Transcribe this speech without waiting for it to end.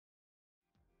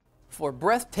For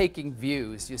breathtaking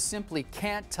views, you simply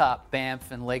can't top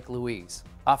Banff and Lake Louise,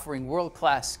 offering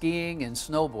world-class skiing and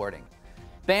snowboarding.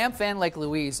 Banff and Lake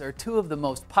Louise are two of the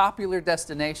most popular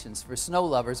destinations for snow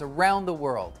lovers around the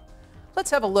world.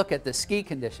 Let's have a look at the ski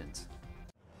conditions.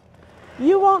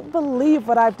 You won't believe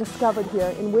what I've discovered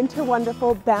here in winter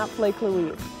wonderful Banff Lake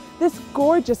Louise. This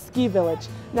gorgeous ski village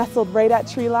nestled right at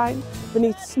treeline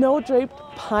beneath snow-draped,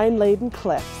 pine-laden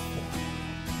cliffs.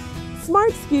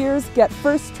 Smart skiers get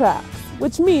first tracks,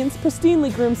 which means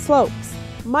pristinely groomed slopes.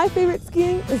 My favorite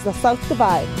skiing is the South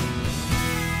Divide.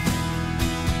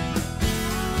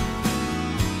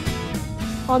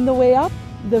 On the way up,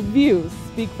 the views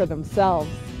speak for themselves.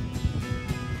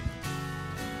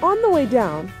 On the way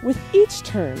down, with each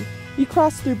turn, you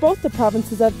cross through both the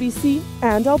provinces of BC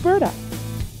and Alberta.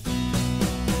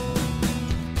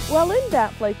 While in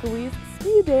Banff Lake Louise,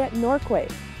 ski a day at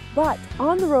Norquay, but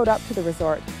on the road up to the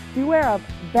resort, beware of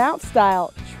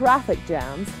Banff-style traffic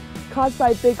jams caused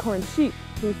by bighorn sheep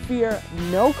who fear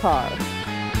no car.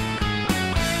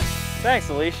 Thanks,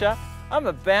 Alicia. I'm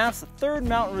at Banff's third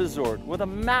mountain resort with a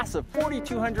massive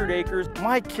 4,200 acres.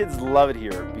 My kids love it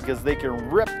here because they can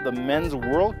rip the men's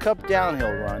World Cup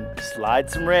downhill run, slide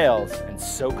some rails, and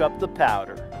soak up the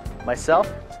powder.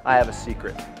 Myself, I have a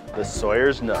secret, the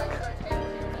Sawyer's Nook.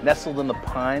 Nestled in the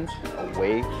pines,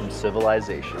 away from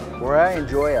civilization, where I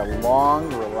enjoy a long,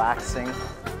 relaxing,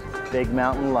 big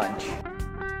mountain lunch.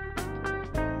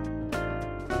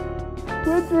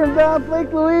 Kids from Banff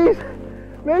Lake Louise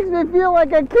makes me feel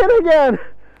like a kid again.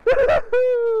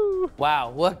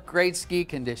 Wow, what great ski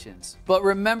conditions. But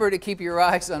remember to keep your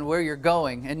eyes on where you're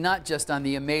going and not just on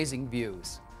the amazing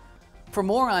views. For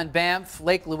more on Banff,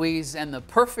 Lake Louise, and the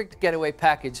perfect getaway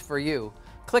package for you,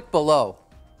 click below.